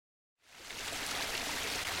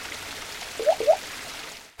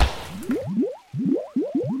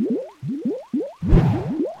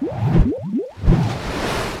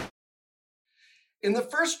In the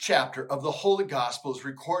first chapter of the Holy Gospel is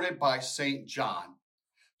recorded by St. John.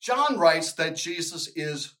 John writes that Jesus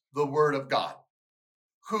is the Word of God,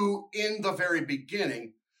 who in the very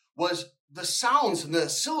beginning was the sounds and the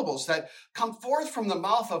syllables that come forth from the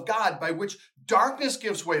mouth of God by which darkness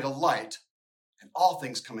gives way to light and all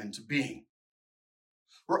things come into being.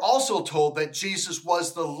 We're also told that Jesus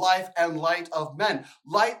was the life and light of men,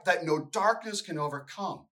 light that no darkness can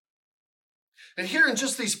overcome. And here in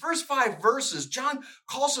just these first 5 verses, John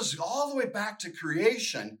calls us all the way back to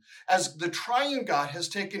creation as the triune God has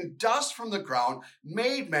taken dust from the ground,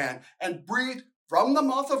 made man, and breathed from the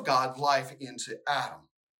mouth of God life into Adam.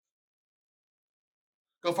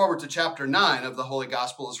 Go forward to chapter 9 of the Holy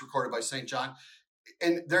Gospel as recorded by St. John.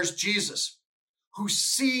 And there's Jesus, who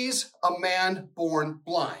sees a man born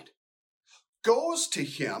blind, goes to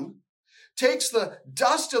him, takes the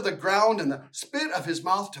dust of the ground and the spit of his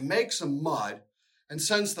mouth to make some mud, and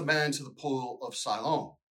sends the man to the pool of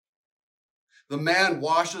Siloam. The man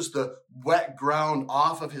washes the wet ground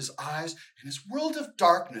off of his eyes, and his world of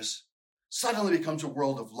darkness suddenly becomes a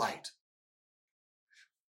world of light.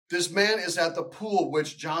 This man is at the pool,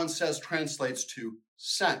 which John says translates to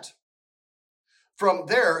sent. From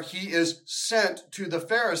there, he is sent to the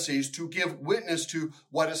Pharisees to give witness to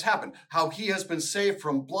what has happened, how he has been saved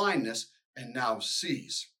from blindness and now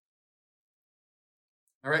sees.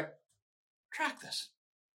 All right, track this.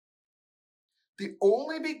 The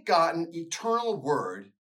only begotten eternal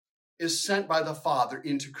Word is sent by the Father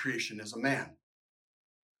into creation as a man,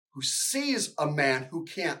 who sees a man who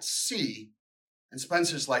can't see and spends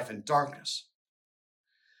his life in darkness.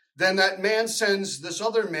 Then that man sends this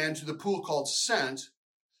other man to the pool called Sent,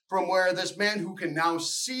 from where this man who can now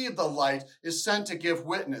see the light is sent to give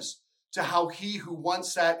witness to how he who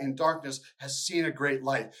once sat in darkness has seen a great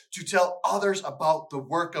light, to tell others about the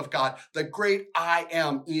work of God, the great I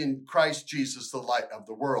am in Christ Jesus, the light of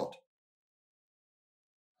the world.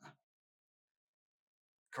 Of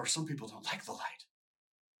course, some people don't like the light.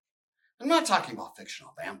 I'm not talking about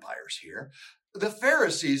fictional vampires here. The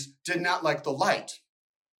Pharisees did not like the light.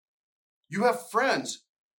 You have friends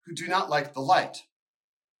who do not like the light.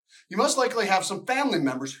 You most likely have some family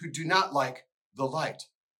members who do not like the light.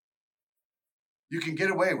 You can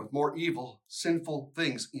get away with more evil, sinful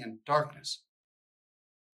things in darkness.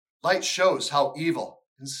 Light shows how evil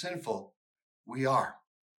and sinful we are.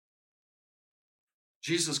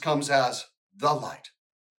 Jesus comes as the light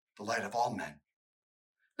of all men.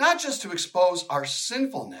 Not just to expose our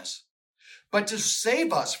sinfulness, but to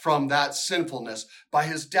save us from that sinfulness by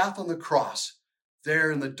his death on the cross,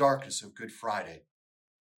 there in the darkness of Good Friday,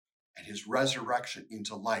 and his resurrection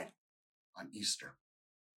into light on Easter.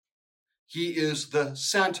 He is the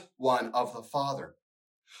sent one of the Father,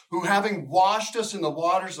 who, having washed us in the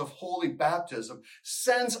waters of holy baptism,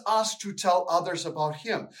 sends us to tell others about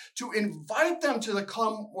him, to invite them to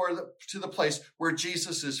the place where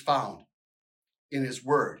Jesus is found, in his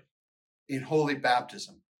word, in holy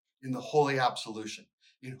baptism, in the holy absolution,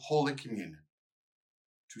 in holy communion,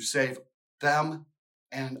 to save them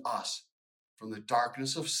and us from the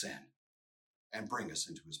darkness of sin and bring us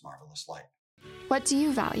into his marvelous light. What do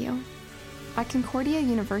you value? At Concordia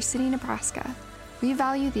University, Nebraska, we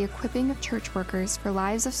value the equipping of church workers for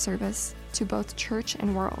lives of service to both church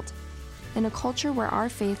and world. In a culture where our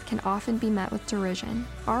faith can often be met with derision,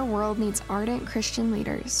 our world needs ardent Christian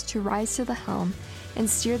leaders to rise to the helm and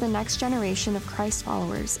steer the next generation of Christ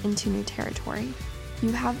followers into new territory.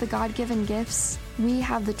 You have the God-given gifts, we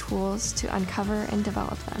have the tools to uncover and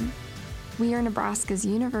develop them. We are Nebraska's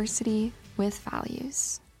university with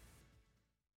values.